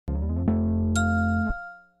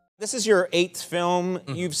This is your 8th film.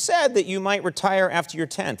 You've said that you might retire after your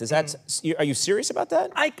 10th. Is that? Are you serious about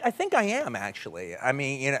that? I think I am, actually. I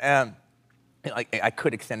mean, you know, like I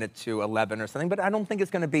could extend it to 11 or something, but I don't think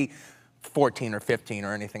it's going to be 14 or 15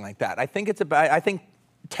 or anything like that. I think it's about. I think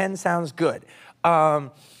 10 sounds good.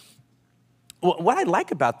 What I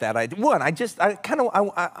like about that, I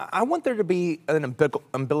want there to be an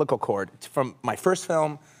umbilical cord from my first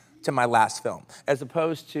film to my last film, as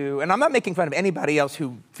opposed to, and I'm not making fun of anybody else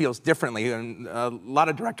who feels differently, and a lot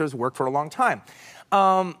of directors work for a long time.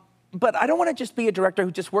 But I don't want to just be a director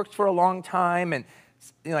who just works for a long time and,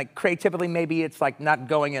 you know, like creatively maybe it's like not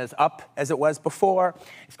going as up as it was before.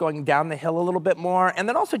 It's going down the hill a little bit more. And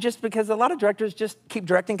then also just because a lot of directors just keep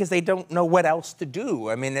directing because they don't know what else to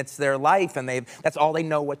do. I mean, it's their life and that's all they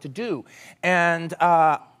know what to do. And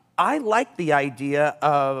I like the idea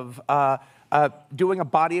of doing a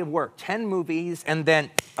body of work, 10 movies, and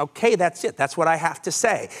then, okay, that's it. That's what I have to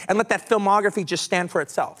say. And let that filmography just stand for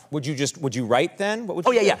itself. Would you write then? What would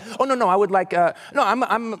you do? Yeah. Oh, no, I would like, no,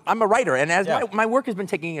 I'm a writer, and as my work has been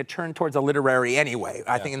taking a turn towards a literary anyway,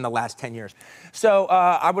 I think in the last 10 years. So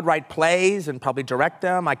I would write plays and probably direct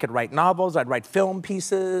them. I could write novels. I'd write film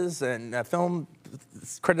pieces and film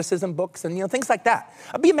criticism books and, you know, things like that.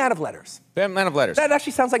 I'd be a man of letters. Man of letters. That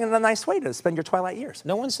actually sounds like a nice way to spend your twilight years.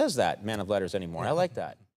 No one says that, man of letters, anymore. I like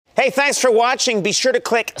that. Hey, thanks for watching. Be sure to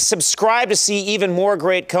click subscribe to see even more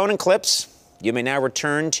great Conan clips. You may now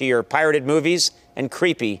return to your pirated movies and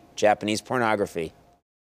creepy Japanese pornography.